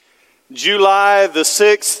July the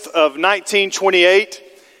 6th of 1928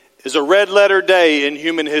 is a red-letter day in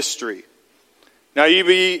human history. Now you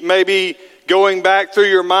may be going back through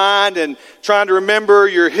your mind and trying to remember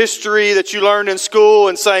your history that you learned in school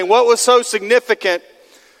and saying, what was so significant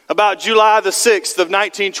about July the 6th of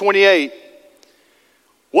 1928?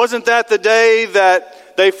 Wasn't that the day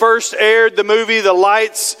that they first aired the movie The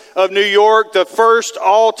Lights of New York, the first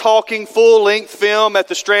all-talking full-length film at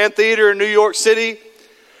the Strand Theater in New York City?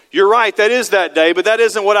 You're right, that is that day, but that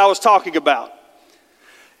isn't what I was talking about.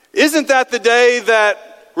 Isn't that the day that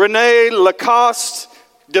Rene Lacoste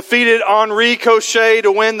defeated Henri Cochet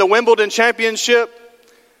to win the Wimbledon championship?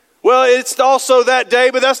 Well, it's also that day,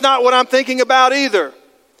 but that's not what I'm thinking about either.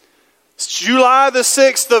 July the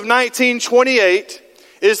 6th of 1928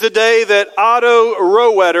 is the day that Otto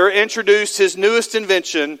Rohwedder introduced his newest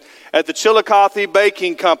invention at the Chillicothe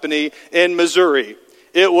Baking Company in Missouri.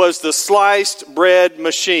 It was the sliced bread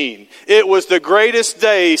machine. It was the greatest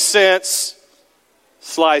day since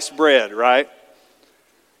sliced bread, right?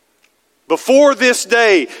 Before this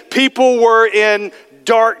day, people were in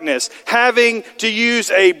darkness, having to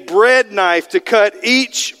use a bread knife to cut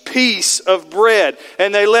each piece of bread.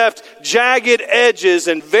 And they left jagged edges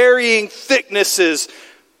and varying thicknesses.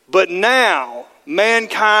 But now,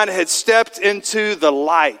 mankind had stepped into the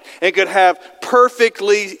light and could have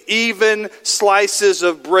perfectly even slices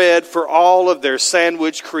of bread for all of their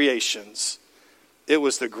sandwich creations. It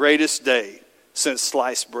was the greatest day since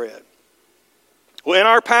sliced bread. Well, in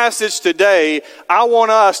our passage today, I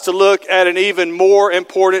want us to look at an even more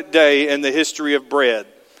important day in the history of bread.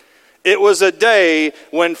 It was a day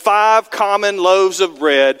when 5 common loaves of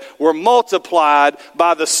bread were multiplied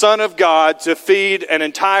by the Son of God to feed an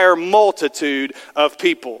entire multitude of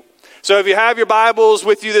people. So if you have your Bibles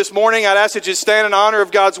with you this morning, I'd ask that you stand in honor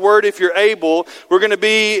of God's Word if you're able. We're going to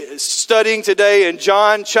be studying today in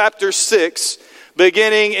John chapter 6,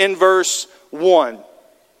 beginning in verse 1.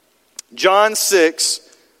 John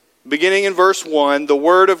 6, beginning in verse 1, the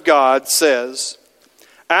Word of God says,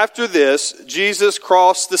 "After this, Jesus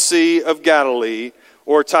crossed the Sea of Galilee,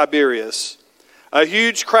 or Tiberias. A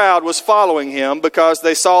huge crowd was following him because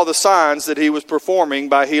they saw the signs that he was performing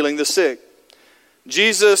by healing the sick.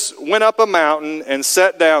 Jesus went up a mountain and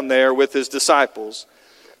sat down there with his disciples.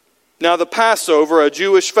 Now the Passover, a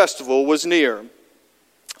Jewish festival, was near.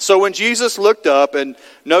 So when Jesus looked up and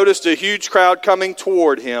noticed a huge crowd coming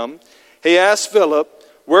toward him, he asked Philip,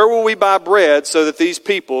 'Where will we buy bread so that these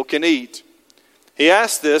people can eat?' He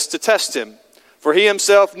asked this to test him, for he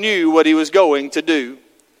himself knew what he was going to do.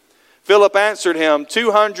 Philip answered him,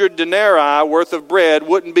 200 denarii worth of bread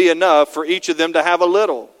wouldn't be enough for each of them to have a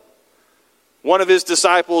little. One of his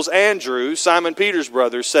disciples, Andrew, Simon Peter's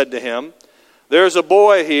brother, said to him, 'There's a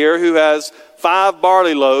boy here who has 5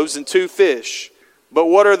 barley loaves and 2 fish, but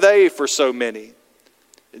what are they for so many?'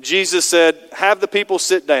 Jesus said, 'Have the people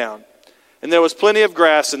sit down.' And there was plenty of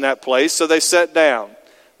grass in that place, so they sat down.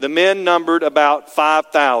 The men numbered about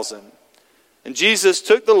 5,000. And Jesus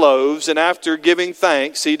took the loaves, and after giving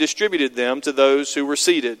thanks, he distributed them to those who were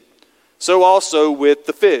seated. So also with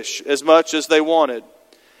the fish, as much as they wanted.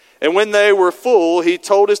 And when they were full, he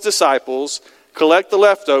told his disciples, 'Collect the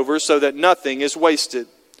leftovers so that nothing is wasted.'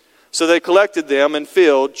 So they collected them and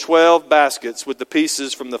filled 12 baskets with the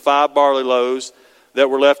pieces from the 5 barley loaves that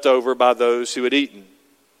were left over by those who had eaten.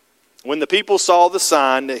 When the people saw the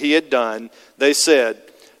sign that he had done, they said,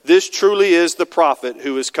 'This truly is the prophet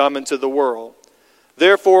who is come into the world.'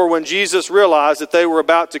 Therefore, when Jesus realized that they were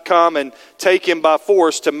about to come and take him by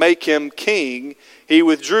force to make him king, he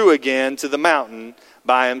withdrew again to the mountain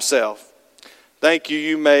by himself." Thank you.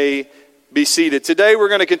 You may be seated. Today we're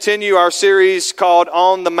going to continue our series called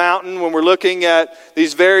On the Mountain, when we're looking at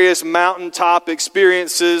these various mountaintop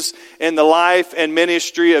experiences in the life and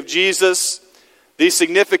ministry of Jesus. These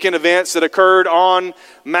significant events that occurred on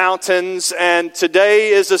mountains, and today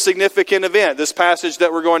is a significant event, this passage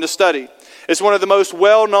that we're going to study. It's one of the most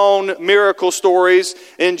well-known miracle stories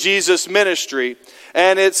in Jesus' ministry,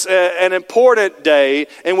 and it's an important day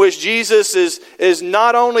in which Jesus is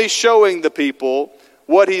not only showing the people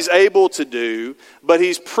what he's able to do, but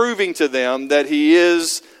he's proving to them that he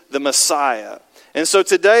is the Messiah. And so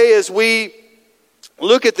today, as we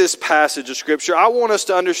look at this passage of Scripture, I want us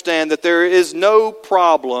to understand that there is no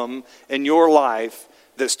problem in your life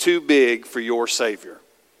that's too big for your Savior.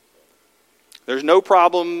 There's no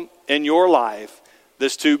problem in your life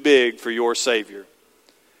that's too big for your Savior.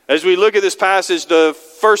 As we look at this passage, the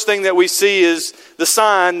first thing that we see is the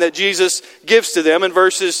sign that Jesus gives to them. In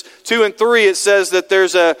verses 2 and 3, it says that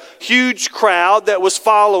there's a huge crowd that was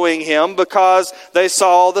following him because they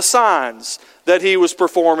saw the signs that he was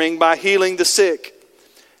performing by healing the sick.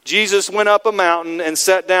 Jesus went up a mountain and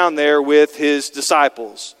sat down there with his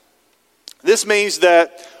disciples. This means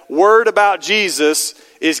that word about Jesus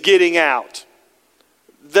is getting out.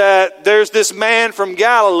 That there's this man from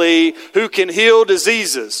Galilee who can heal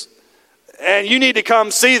diseases. And you need to come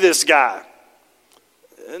see this guy.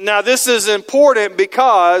 Now, this is important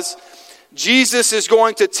because Jesus is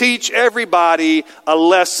going to teach everybody a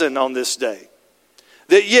lesson on this day.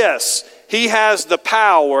 That yes, he has the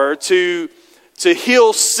power to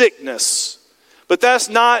heal sickness. But that's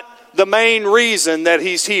not the main reason that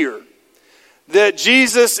he's here. That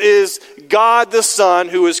Jesus is God the Son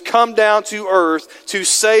who has come down to earth to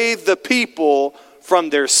save the people from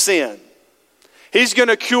their sin. He's going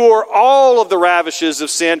to cure all of the ravages of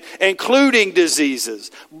sin, including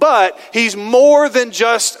diseases. But he's more than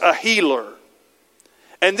just a healer.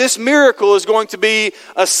 And this miracle is going to be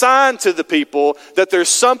a sign to the people that there's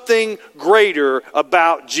something greater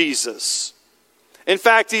about Jesus. In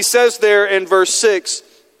fact, he says there in verse 6,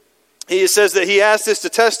 he says that he asked this to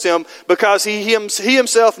test him because he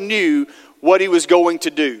himself knew what he was going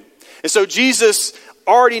to do. And so Jesus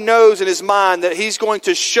already knows in his mind that he's going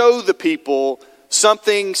to show the people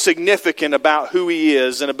something significant about who he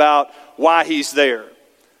is and about why he's there.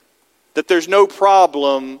 That there's no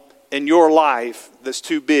problem in your life that's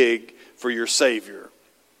too big for your Savior.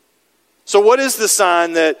 So what is the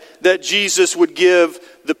sign that Jesus would give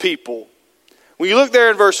the people? When you look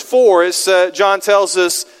there in verse 4, John tells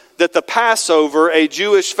us that the Passover, a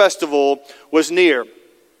Jewish festival, was near.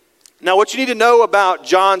 Now, what you need to know about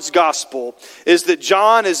John's gospel is that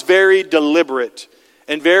John is very deliberate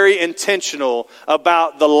and very intentional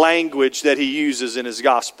about the language that he uses in his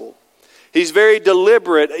gospel. He's very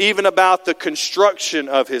deliberate even about the construction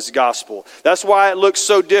of his gospel. That's why it looks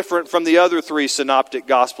so different from the other three synoptic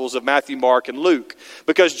gospels of Matthew, Mark, and Luke.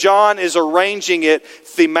 Because John is arranging it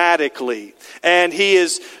thematically. And he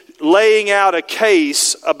is laying out a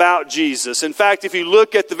case about Jesus. In fact, if you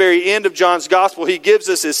look at the very end of John's gospel, he gives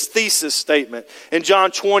us his thesis statement in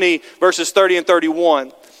John 20, verses 30 and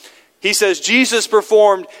 31. He says, Jesus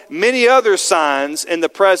performed many other signs in the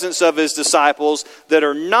presence of his disciples that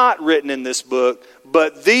are not written in this book,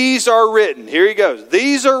 but these are written. Here he goes.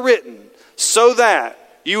 These are written so that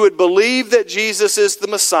you would believe that Jesus is the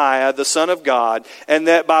Messiah, the Son of God, and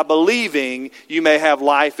that by believing you may have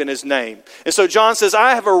life in his name. And so John says,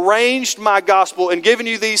 I have arranged my gospel and given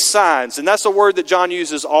you these signs. And that's a word that John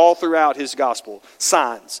uses all throughout his gospel,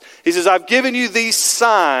 signs. He says, I've given you these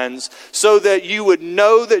signs so that you would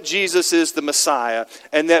know that Jesus is the Messiah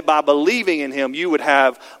and that by believing in him you would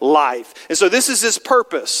have life. And so this is his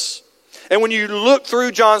purpose. And when you look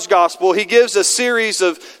through John's gospel, he gives a series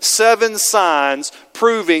of 7 signs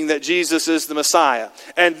proving that Jesus is the Messiah.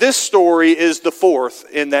 And this story is the 4th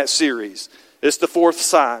in that series. It's the 4th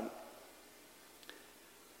sign.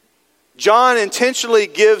 John intentionally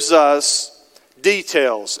gives us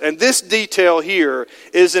details. And this detail here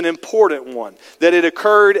is an important one. That it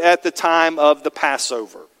occurred at the time of the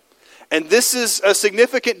Passover. And this is a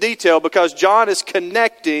significant detail because John is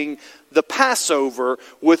connecting the Passover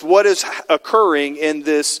with what is occurring in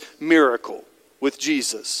this miracle with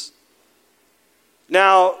Jesus.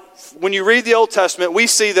 Now, when you read the Old Testament, we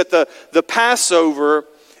see that the Passover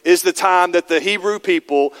is the time that the Hebrew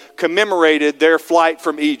people commemorated their flight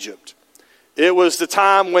from Egypt. It was the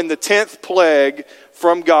time when the 10th plague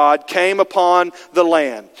from God came upon the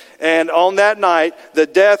land. And on that night, the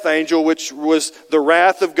death angel, which was the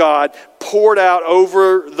wrath of God, poured out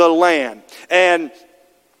over the land. And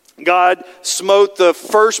God smote the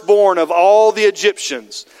firstborn of all the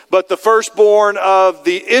Egyptians, but the firstborn of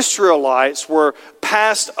the Israelites were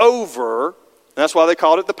passed over. That's why they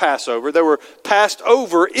called it the Passover. They were passed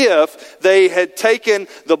over if they had taken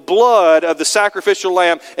the blood of the sacrificial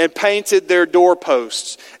lamb and painted their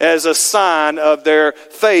doorposts as a sign of their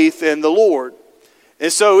faith in the Lord.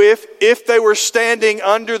 And so if they were standing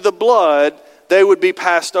under the blood, they would be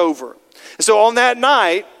passed over. And so on that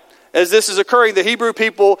night, as this is occurring, the Hebrew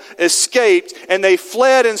people escaped and they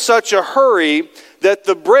fled in such a hurry that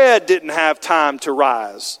the bread didn't have time to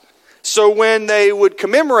rise. So when they would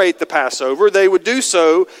commemorate the Passover, they would do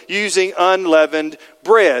so using unleavened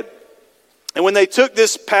bread. And when they took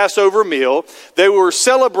this Passover meal, they were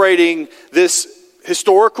celebrating this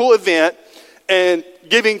historical event and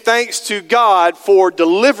giving thanks to God for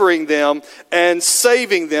delivering them and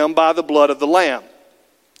saving them by the blood of the Lamb.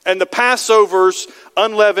 And the Passover's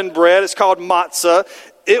unleavened bread, it's called matzah.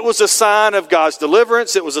 It was a sign of God's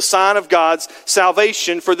deliverance. It was a sign of God's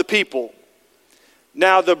salvation for the people.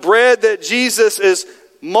 Now, the bread that Jesus is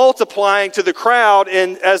multiplying to the crowd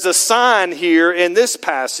and as a sign here in this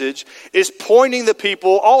passage is pointing the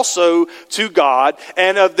people also to God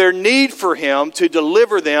and of their need for Him to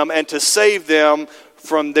deliver them and to save them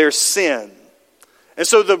from their sin. And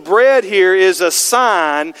so the bread here is a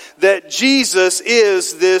sign that Jesus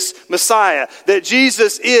is this Messiah, that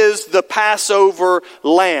Jesus is the Passover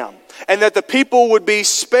lamb, and that the people would be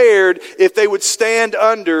spared if they would stand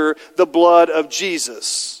under the blood of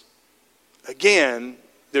Jesus. Again,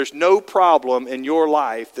 there's no problem in your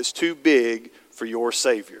life that's too big for your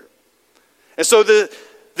Savior. And so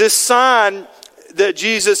this sign that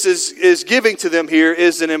Jesus is giving to them here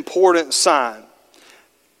is an important sign.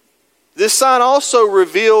 This sign also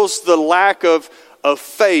reveals the lack of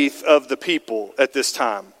faith of the people at this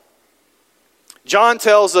time. John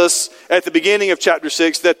tells us at the beginning of chapter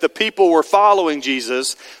 6 that the people were following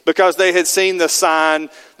Jesus because they had seen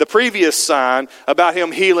the previous sign about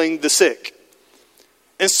Him healing the sick.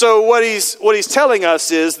 And so what he's telling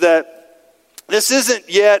us is that this isn't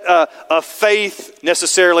yet a faith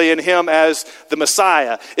necessarily in Him as the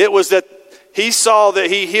Messiah. It was that he saw that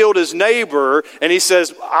He healed his neighbor, and he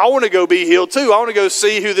says, I want to go be healed too. I want to go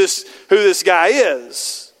see who this guy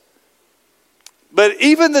is. But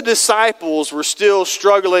even the disciples were still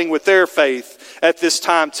struggling with their faith at this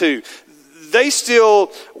time too. They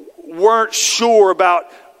still weren't sure about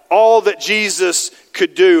all that Jesus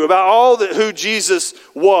could do, about all that who Jesus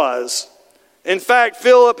was. In fact,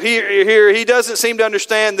 Philip here, he doesn't seem to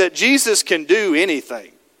understand that Jesus can do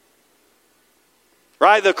anything.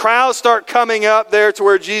 Right? The crowds start coming up there to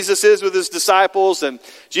where Jesus is with His disciples, and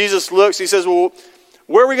Jesus looks, He says, well,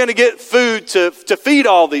 where are we going to get food to feed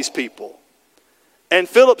all these people? And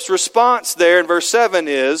Philip's response there in verse 7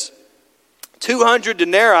 is, 200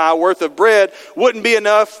 denarii worth of bread wouldn't be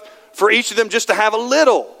enough for each of them just to have a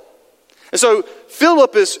little. And so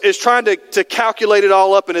Philip is trying to calculate it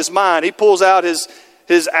all up in his mind. He pulls out his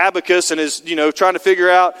abacus and is trying to figure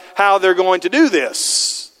out how they're going to do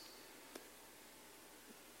this.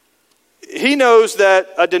 He knows that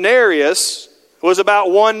a denarius was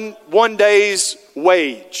about one day's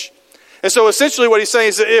wage. And so essentially what he's saying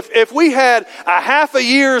is that if we had a half a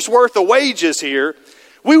year's worth of wages here,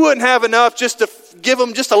 we wouldn't have enough just to give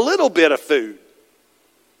them just a little bit of food.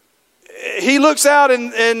 He looks out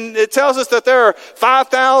and it tells us that there are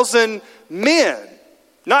 5,000 men,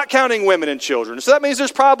 not counting women and children. So that means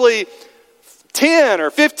there's probably 10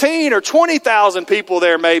 or 15 or 20,000 people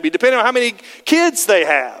there maybe, depending on how many kids they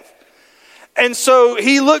have. And so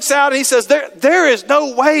he looks out and he says, there is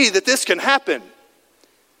no way that this can happen.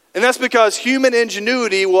 And that's because human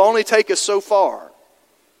ingenuity will only take us so far.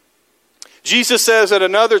 Jesus says at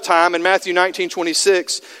another time in Matthew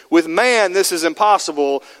 19:26, with man this is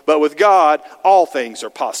impossible, but with God all things are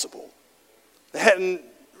possible. They hadn't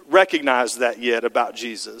recognized that yet about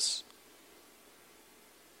Jesus.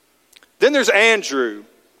 Then there's Andrew,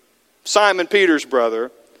 Simon Peter's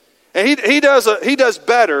brother, and he does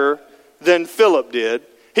better than Philip did.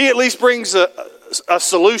 He at least brings a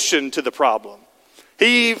solution to the problem.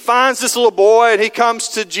 He finds this little boy and he comes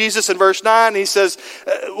to Jesus in verse 9. And he says,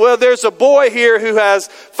 well, there's a boy here who has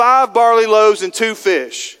 5 barley loaves and 2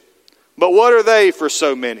 fish. But what are they for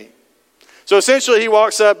so many? So essentially he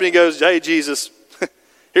walks up and he goes, hey, Jesus,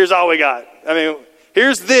 here's all we got. I mean,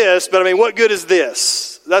 here's this, but I mean, what good is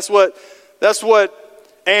this? That's what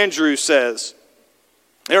Andrew says.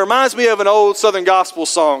 It reminds me of an old Southern gospel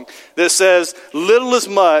song that says, little is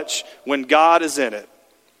much when God is in it.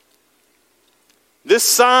 This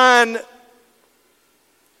sign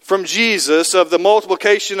from Jesus of the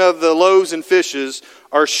multiplication of the loaves and fishes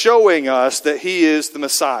are showing us that He is the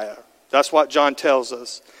Messiah. That's what John tells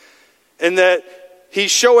us. And that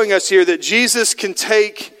he's showing us here that Jesus can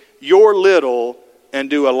take your little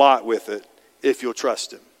and do a lot with it if you'll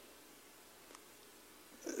trust Him.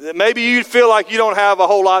 Maybe you feel like you don't have a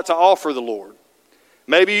whole lot to offer the Lord.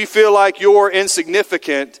 Maybe you feel like you're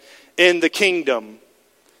insignificant in the kingdom.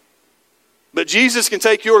 But Jesus can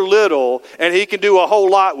take your little and He can do a whole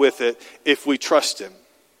lot with it if we trust Him.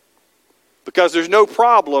 Because there's no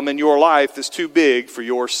problem in your life that's too big for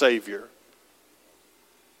your Savior.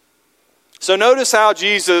 So notice how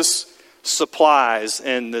Jesus supplies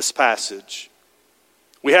in this passage.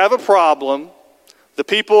 We have a problem. The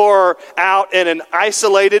people are out in an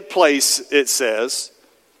isolated place, it says.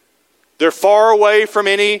 They're far away from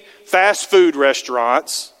any fast food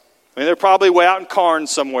restaurants. I mean, they're probably way out in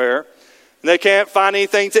Carnes somewhere. And they can't find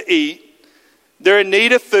anything to eat. They're in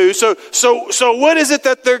need of food. So what is it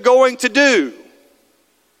that they're going to do?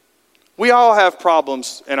 We all have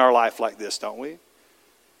problems in our life like this, don't we?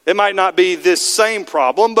 It might not be this same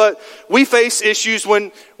problem, but we face issues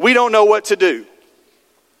when we don't know what to do.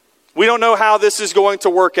 We don't know how this is going to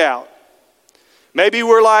work out. Maybe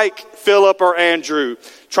we're like Philip or Andrew,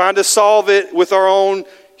 trying to solve it with our own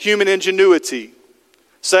human ingenuity.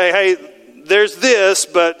 Say, hey, there's this,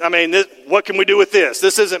 but what can we do with this?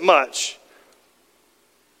 This isn't much.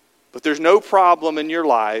 But there's no problem in your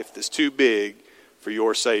life that's too big for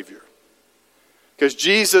your Savior. Because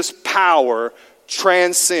Jesus' power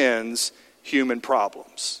transcends human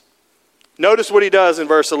problems. Notice what he does in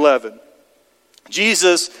verse 11.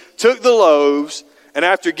 Jesus took the loaves, and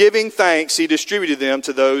after giving thanks, he distributed them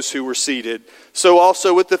to those who were seated. So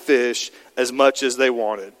also with the fish, as much as they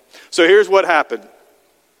wanted. So here's what happened.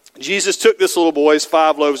 Jesus took this little boy's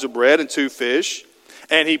 5 loaves of bread and 2 fish,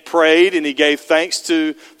 and he prayed and he gave thanks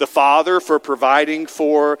to the Father for providing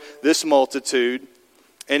for this multitude.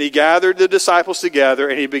 And he gathered the disciples together,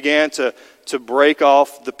 and he began to break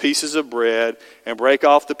off the pieces of bread and break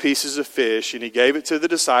off the pieces of fish. And he gave it to the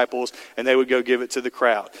disciples, and they would go give it to the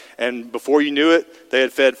crowd. And before you knew it, they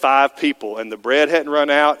had fed 5 people. And the bread hadn't run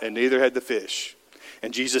out, and neither had the fish.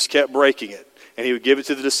 And Jesus kept breaking it. And he would give it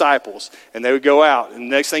to the disciples, and they would go out. And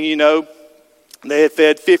the next thing you know, they had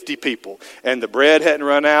fed 50 people. And the bread hadn't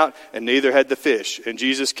run out, and neither had the fish. And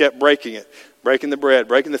Jesus kept breaking it. Breaking the bread,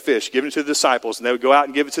 breaking the fish, giving it to the disciples, and they would go out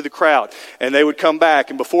and give it to the crowd. And they would come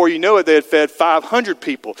back, and before you know it, they had fed 500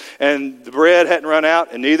 people. And the bread hadn't run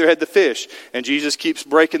out, and neither had the fish. And Jesus keeps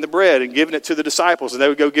breaking the bread and giving it to the disciples, and they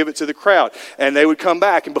would go give it to the crowd. And they would come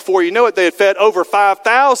back, and before you know it, they had fed over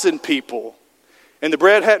 5,000 people. And the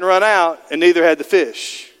bread hadn't run out, and neither had the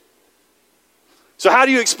fish. So how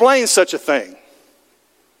do you explain such a thing?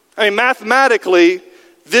 Mathematically,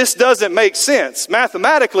 this doesn't make sense.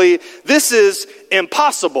 Mathematically, this is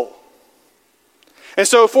impossible. And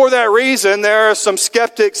so for that reason, there are some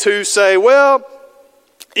skeptics who say, well,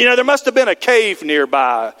 there must have been a cave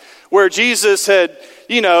nearby where Jesus had,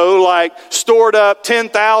 stored up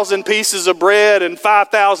 10,000 pieces of bread and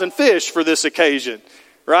 5,000 fish for this occasion,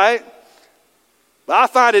 right? I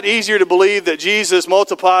find it easier to believe that Jesus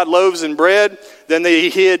multiplied loaves and bread than that he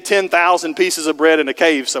hid 10,000 pieces of bread in a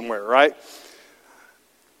cave somewhere, right?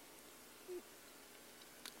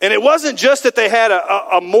 And it wasn't just that they had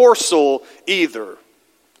a morsel either.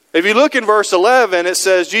 If you look in verse 11, it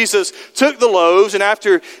says, Jesus took the loaves, and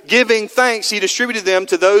after giving thanks, he distributed them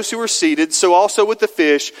to those who were seated, so also with the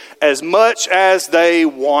fish, as much as they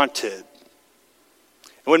wanted.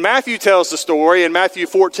 When Matthew tells the story, in Matthew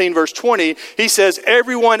 14, verse 20, he says,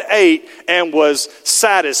 everyone ate and was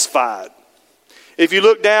satisfied. If you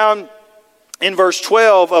look down in verse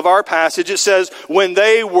 12 of our passage, it says, when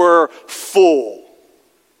they were full.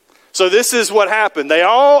 So this is what happened. They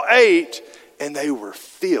all ate and they were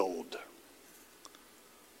filled.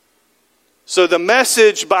 So the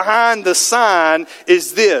message behind the sign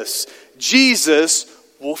is this: Jesus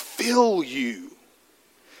will fill you.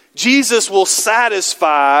 Jesus will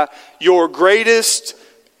satisfy your greatest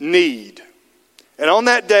need. And on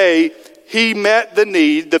that day, he met the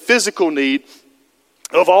need, the physical need,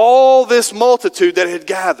 of all this multitude that had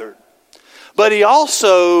gathered. But he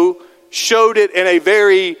also showed it in a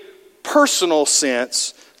very personal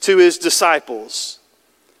sense to his disciples.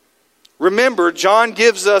 Remember, John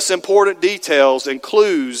gives us important details and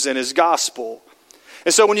clues in his gospel.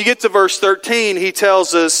 And so when you get to verse 13, he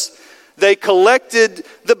tells us they collected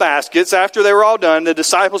the baskets. After they were all done, the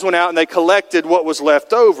disciples went out and they collected what was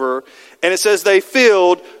left over. And it says they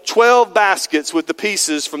filled 12 baskets with the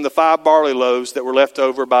pieces from the 5 barley loaves that were left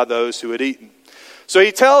over by those who had eaten. So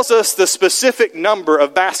he tells us the specific number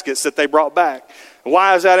of baskets that they brought back.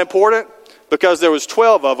 Why is that important? Because there was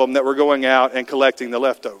 12 of them that were going out and collecting the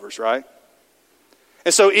leftovers, right?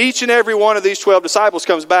 And so each and every one of these 12 disciples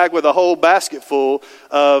comes back with a whole basket full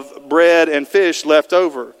of bread and fish left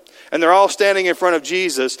over. And they're all standing in front of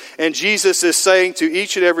Jesus. And Jesus is saying to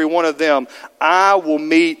each and every one of them, I will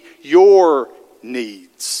meet your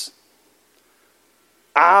needs.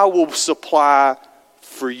 I will supply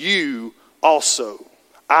for you also.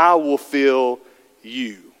 I will fill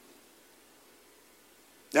you.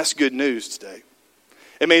 That's good news today.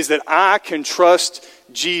 It means that I can trust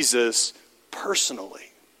Jesus personally.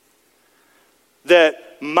 That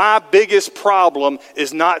my biggest problem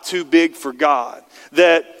is not too big for God.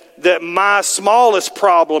 That my smallest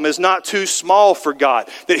problem is not too small for God.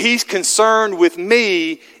 That he's concerned with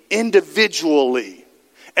me individually.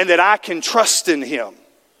 And that I can trust in him.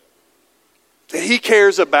 That he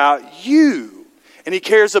cares about you. And he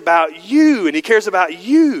cares about you. And he cares about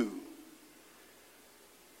you.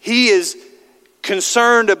 He is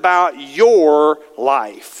concerned about your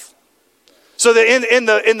life. So that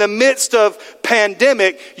in the midst of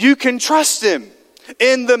pandemic, you can trust him.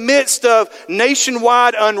 In the midst of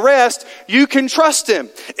nationwide unrest, you can trust him.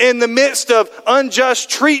 In the midst of unjust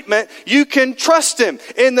treatment, you can trust him.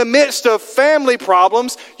 In the midst of family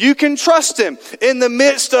problems, you can trust him. In the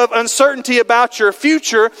midst of uncertainty about your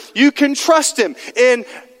future, you can trust him. In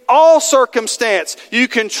all circumstance, you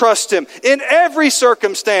can trust him. In every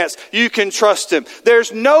circumstance, you can trust him.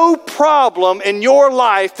 There's no problem in your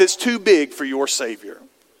life that's too big for your Savior.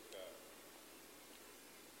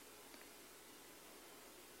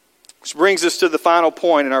 Which brings us to the final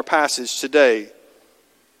point in our passage today,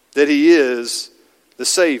 that he is the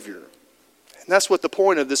Savior. And that's what the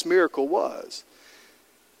point of this miracle was.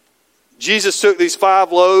 Jesus took these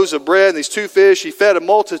 5 loaves of bread and these 2 fish. He fed a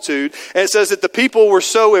multitude. And it says that the people were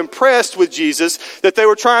so impressed with Jesus that they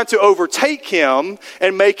were trying to overtake him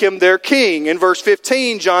and make him their king. In verse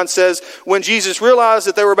 15, John says, when Jesus realized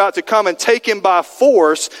that they were about to come and take him by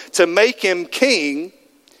force to make him king,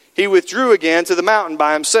 he withdrew again to the mountain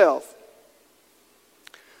by himself.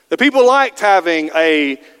 The people liked having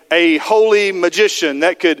a holy magician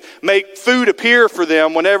that could make food appear for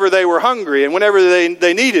them whenever they were hungry and whenever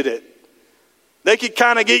they needed it. They could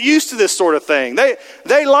kind of get used to this sort of thing.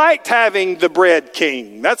 They liked having the bread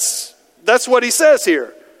king. That's what he says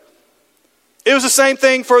here. It was the same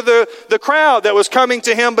thing for the crowd that was coming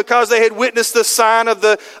to him because they had witnessed the sign of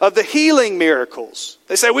the healing miracles.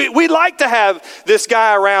 They say, we'd like to have this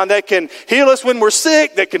guy around that can heal us when we're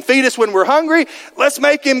sick, that can feed us when we're hungry. Let's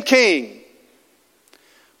make him king.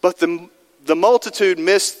 But the multitude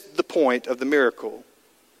missed the point of the miracle.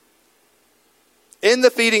 In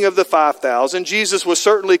the feeding of the 5,000, Jesus was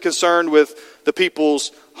certainly concerned with the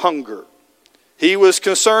people's hunger. He was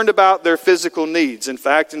concerned about their physical needs. In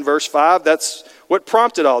fact, in verse 5, that's what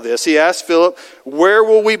prompted all this. He asked Philip, where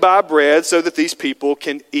will we buy bread so that these people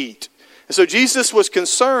can eat? And so Jesus was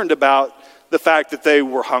concerned about the fact that they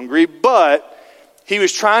were hungry, but he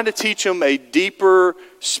was trying to teach them a deeper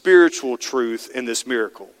spiritual truth in this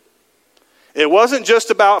miracle. It wasn't just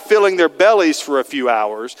about filling their bellies for a few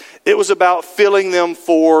hours. It was about filling them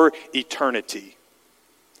for eternity.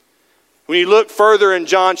 When you look further in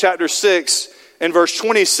John chapter 6, in verse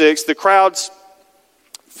 26, the crowds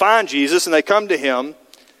find Jesus and they come to him,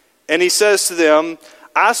 and he says to them,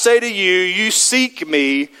 I say to you, you seek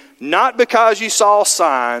me not because you saw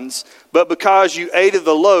signs, but because you ate of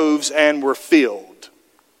the loaves and were filled.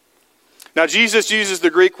 Now Jesus uses the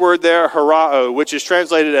Greek word there, horao, which is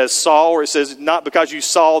translated as saw, or it says not because you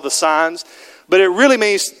saw the signs, but it really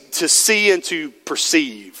means to see and to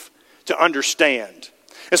perceive, to understand.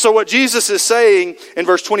 And so what Jesus is saying in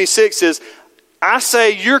verse 26 is, I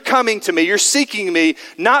say you're coming to me, you're seeking me,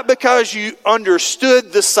 not because you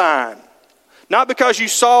understood the sign, not because you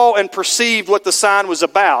saw and perceived what the sign was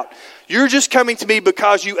about. You're just coming to me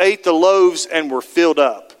because you ate the loaves and were filled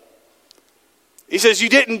up. He says you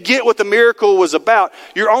didn't get what the miracle was about.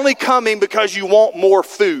 You're only coming because you want more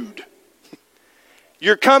food.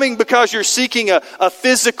 You're coming because you're seeking a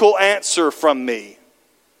physical answer from me.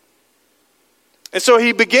 And so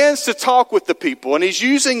he begins to talk with the people, and he's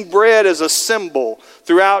using bread as a symbol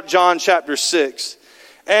throughout John chapter 6.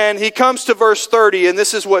 And he comes to verse 30, and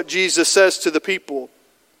this is what Jesus says to the people.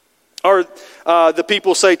 Or the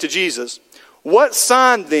people say to Jesus, what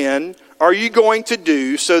sign then are you going to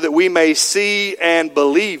do so that we may see and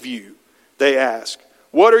believe you? They ask.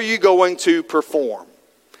 What are you going to perform?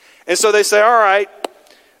 And so they say, all right,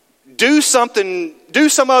 do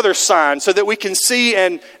some other sign so that we can see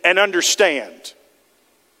and understand.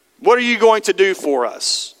 What are you going to do for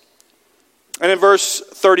us? And in verse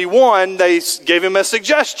 31, they gave him a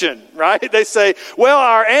suggestion, right? They say, well,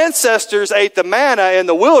 our ancestors ate the manna in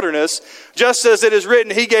the wilderness, just as it is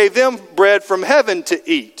written, he gave them bread from heaven to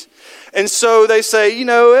eat. And so they say,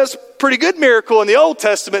 that's a pretty good miracle in the Old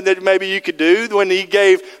Testament that maybe you could do when he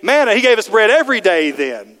gave manna. He gave us bread every day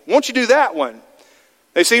then. Won't you do that one?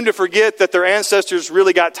 They seem to forget that their ancestors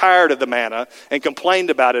really got tired of the manna and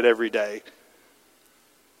complained about it every day.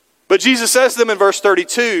 But Jesus says to them in verse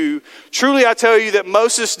 32, truly I tell you that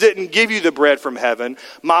Moses didn't give you the bread from heaven.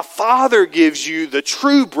 My Father gives you the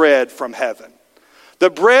true bread from heaven. The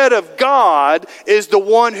bread of God is the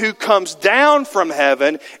one who comes down from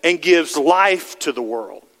heaven and gives life to the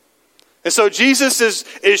world. And so Jesus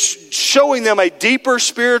is showing them a deeper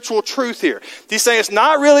spiritual truth here. He's saying it's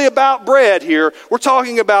not really about bread here. We're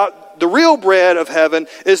talking about the real bread of heaven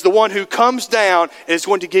is the one who comes down and is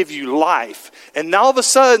going to give you life. And all of a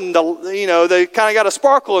sudden, they kind of got a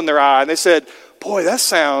sparkle in their eye, and they said, boy, that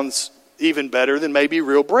sounds even better than maybe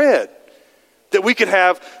real bread. That we could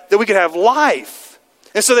have life.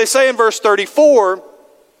 And so they say in verse 34,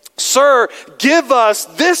 sir, give us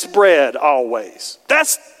this bread always.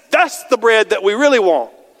 That's That's the bread that we really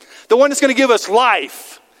want. The one that's going to give us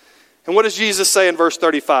life. And what does Jesus say in verse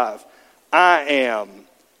 35? I am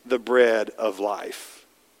the bread of life.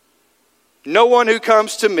 No one who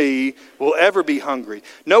comes to me will ever be hungry.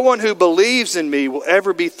 No one who believes in me will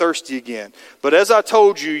ever be thirsty again. But as I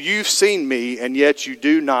told you, you've seen me, and yet you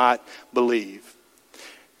do not believe.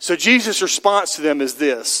 So Jesus' response to them is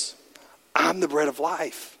this: I'm the bread of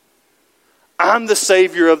life. I'm the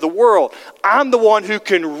Savior of the world. I'm the one who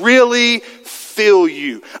can really fill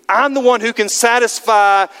you. I'm the one who can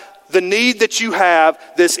satisfy the need that you have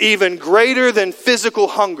that's even greater than physical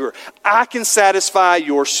hunger. I can satisfy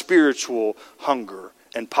your spiritual hunger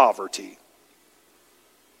and poverty.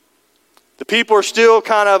 The people are still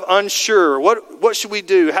kind of unsure. What should we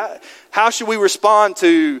do? How should we respond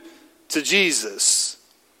to Jesus?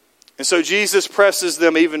 And so Jesus presses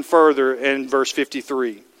them even further in verse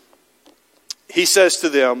 53. He says to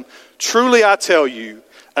them, truly I tell you,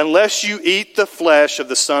 unless you eat the flesh of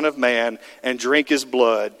the Son of Man and drink his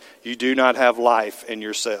blood, you do not have life in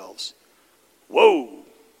yourselves. Whoa.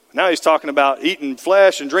 Now he's talking about eating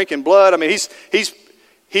flesh and drinking blood. I mean,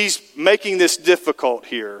 he's making this difficult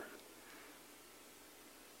here.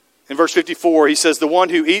 In verse 54, he says, the one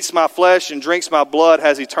who eats my flesh and drinks my blood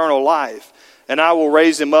has eternal life, and I will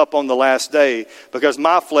raise him up on the last day, because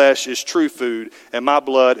my flesh is true food and my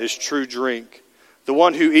blood is true drink. The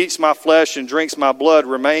one who eats my flesh and drinks my blood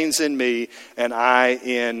remains in me, and I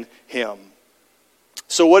in him.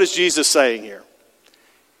 So what is Jesus saying here?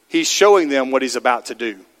 He's showing them what he's about to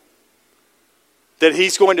do. That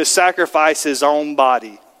he's going to sacrifice his own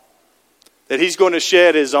body. That he's going to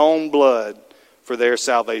shed his own blood for their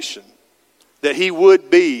salvation. That he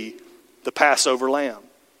would be the Passover lamb.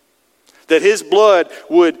 That his blood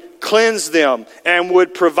would cleanse them and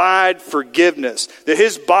would provide forgiveness. That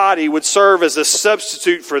his body would serve as a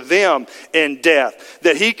substitute for them in death.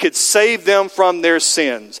 That he could save them from their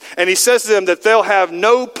sins. And he says to them that they'll have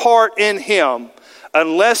no part in him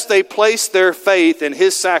unless they place their faith in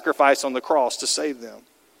his sacrifice on the cross to save them.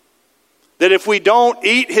 That if we don't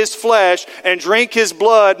eat his flesh and drink his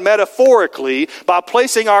blood metaphorically by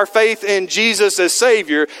placing our faith in Jesus as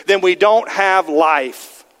Savior, then we don't have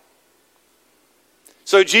life.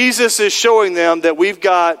 So Jesus is showing them that we've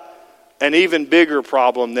got an even bigger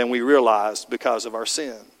problem than we realized because of our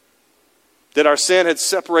sin. That our sin had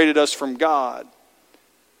separated us from God.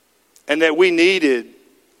 And that we needed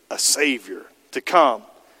a Savior to come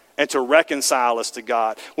and to reconcile us to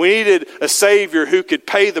God. We needed a Savior who could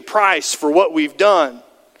pay the price for what we've done.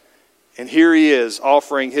 And here he is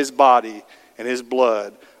offering his body and his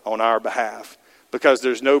blood on our behalf. Because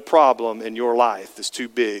there's no problem in your life that's too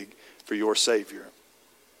big for your Savior.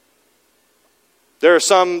 There are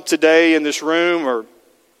some today in this room or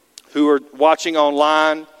who are watching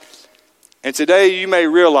online, and today you may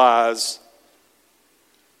realize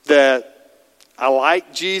that I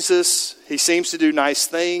like Jesus. He seems to do nice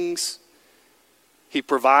things. He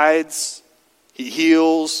provides. He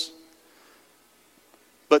heals.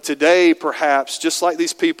 But today, perhaps, just like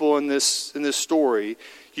these people in this story,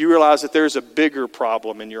 you realize that there's a bigger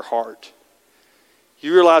problem in your heart.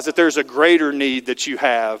 You realize that there's a greater need that you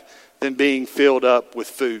have than being filled up with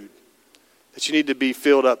food. That you need to be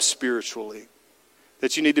filled up spiritually.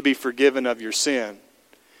 That you need to be forgiven of your sin.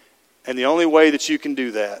 And the only way that you can do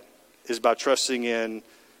that is by trusting in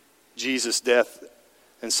Jesus' death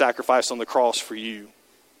and sacrifice on the cross for you.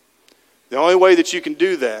 The only way that you can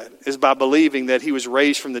do that is by believing that he was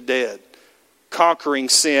raised from the dead, conquering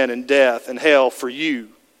sin and death and hell for you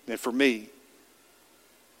and for me.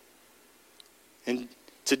 And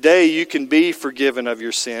today you can be forgiven of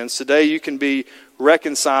your sins. Today you can be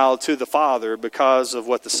reconciled to the Father because of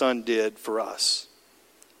what the Son did for us.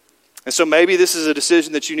 And so maybe this is a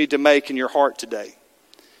decision that you need to make in your heart today.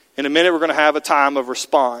 In a minute we're going to have a time of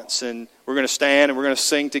response, and we're going to stand and we're going to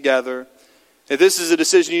sing together. If this is a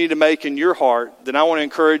decision you need to make in your heart, then I want to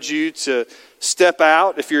encourage you to step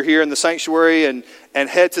out if you're here in the sanctuary and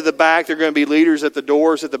head to the back. There are going to be leaders at the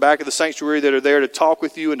doors at the back of the sanctuary that are there to talk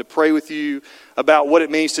with you and to pray with you about what it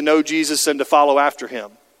means to know Jesus and to follow after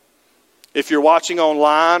him. If you're watching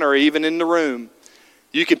online or even in the room,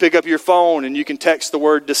 you can pick up your phone and you can text the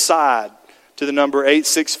word DECIDE to the number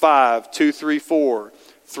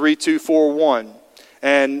 865-234-3241.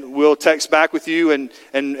 And we'll text back with you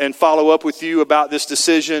and follow up with you about this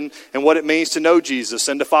decision and what it means to know Jesus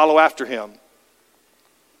and to follow after him.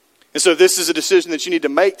 And so this is a decision that you need to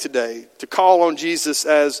make today, to call on Jesus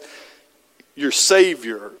as your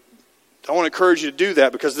Savior. I want to encourage you to do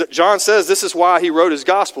that because John says this is why he wrote his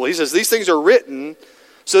gospel. He says these things are written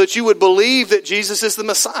so that you would believe that Jesus is the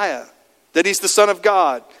Messiah, that he's the Son of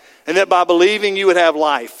God, and that by believing you would have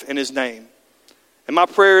life in his name. And my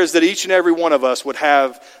prayer is that each and every one of us would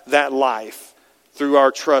have that life through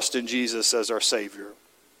our trust in Jesus as our Savior.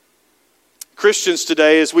 Christians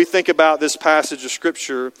today, as we think about this passage of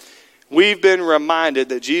Scripture, we've been reminded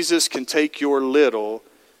that Jesus can take your little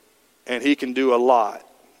and he can do a lot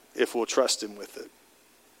if we'll trust him with it.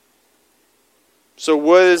 So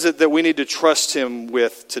what is it that we need to trust him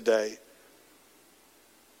with today?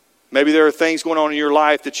 Maybe there are things going on in your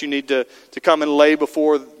life that you need to come and lay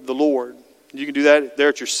before the Lord. You can do that there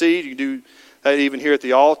at your seat. You can do that even here at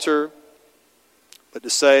the altar. But to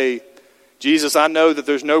say, Jesus, I know that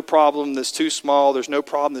there's no problem that's too small. There's no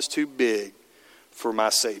problem that's too big for my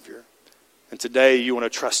Savior. And today you want to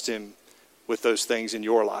trust him with those things in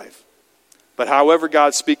your life. But however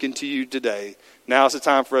God's speaking to you today, now's the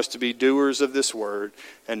time for us to be doers of this word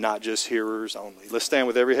and not just hearers only. Let's stand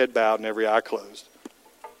with every head bowed and every eye closed.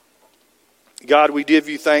 God, we give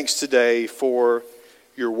you thanks today for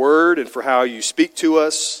your word and for how you speak to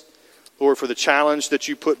us. Lord, for the challenge that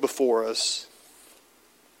you put before us.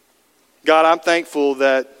 God, I'm thankful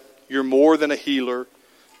that you're more than a healer.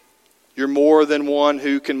 You're more than one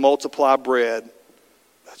who can multiply bread.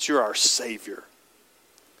 But you're our Savior.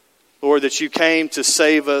 Lord, that you came to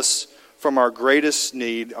save us from our greatest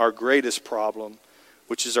need, our greatest problem,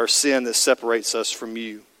 which is our sin that separates us from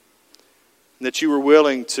you. And that you were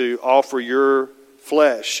willing to offer your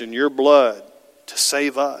flesh and your blood to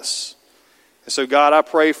save us. And so, God, I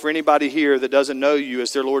pray for anybody here that doesn't know you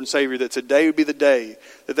as their Lord and Savior, that today would be the day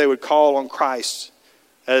that they would call on Christ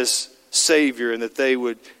as Savior and that they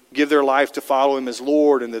would give their life to follow him as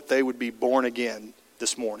Lord and that they would be born again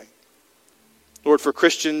this morning. Lord, for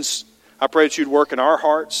Christians, I pray that you'd work in our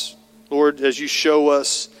hearts. Lord, as you show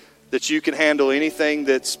us that you can handle anything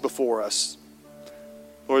that's before us.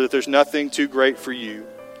 Lord, that there's nothing too great for you.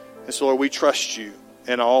 And so, Lord, we trust you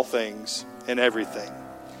in all things and everything.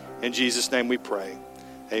 In Jesus' name we pray.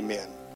 Amen.